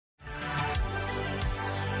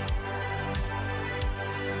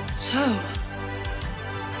So,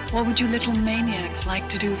 what would you little maniacs like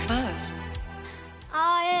to do first?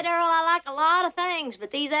 Oh, Ed Earl, I like a lot of things,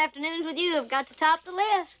 but these afternoons with you have got to top the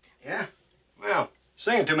list. Yeah? Well,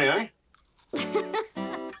 sing it to me, honey.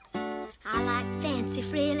 I like fancy,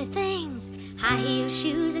 frilly things, high heel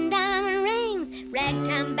shoes and diamond rings,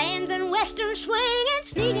 ragtime bands and western swing, and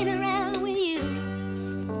sneaking around with you.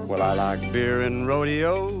 Well, I like beer and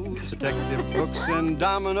rodeos, detective books and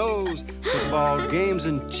dominoes, football games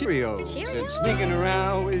and Cheerios, and sneaking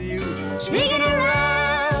around with you. Sneaking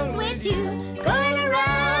around with you, going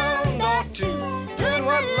around or two, doing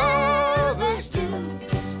what lovers do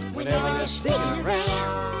whenever they're sneaking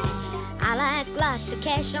around. I like lots of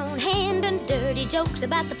cash on hand and dirty jokes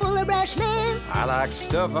about the fuller brush man. I like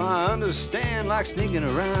stuff I understand, like sneaking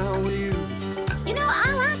around with you. You know,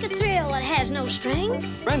 I like a thrill that has no strings.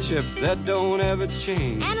 Friendship that don't ever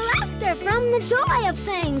change. And laughter from the joy of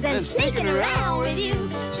things. And sneaking around with you.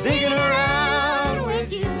 Sneaking around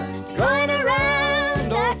with you. Going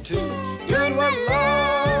around or two. Doing what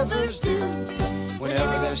lovers do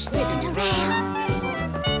whenever they're sneaking around.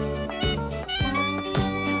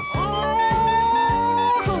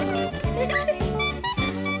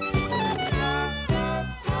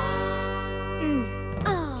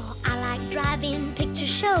 Drive-in picture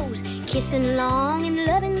shows, kissing long and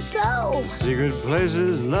loving slow. Secret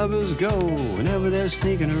places lovers go whenever they're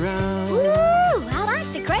sneaking around. Ooh, I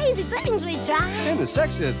like the crazy things we try. And the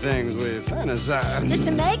sexy things we fantasize. Just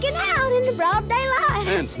to making out in the broad daylight.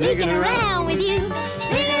 And sneaking around with you.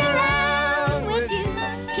 Sneaking around with you.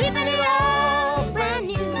 Keeping it all brand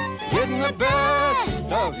new. Getting the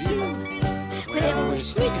best of you. Whenever we're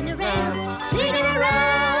sneaking around,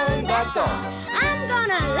 that's all. I'm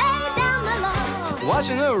gonna lay down the law.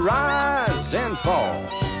 Watching the rise and fall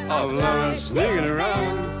of love sneaking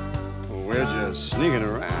around. We're just sneaking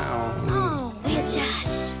around. Oh, we're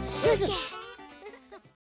just sneaking.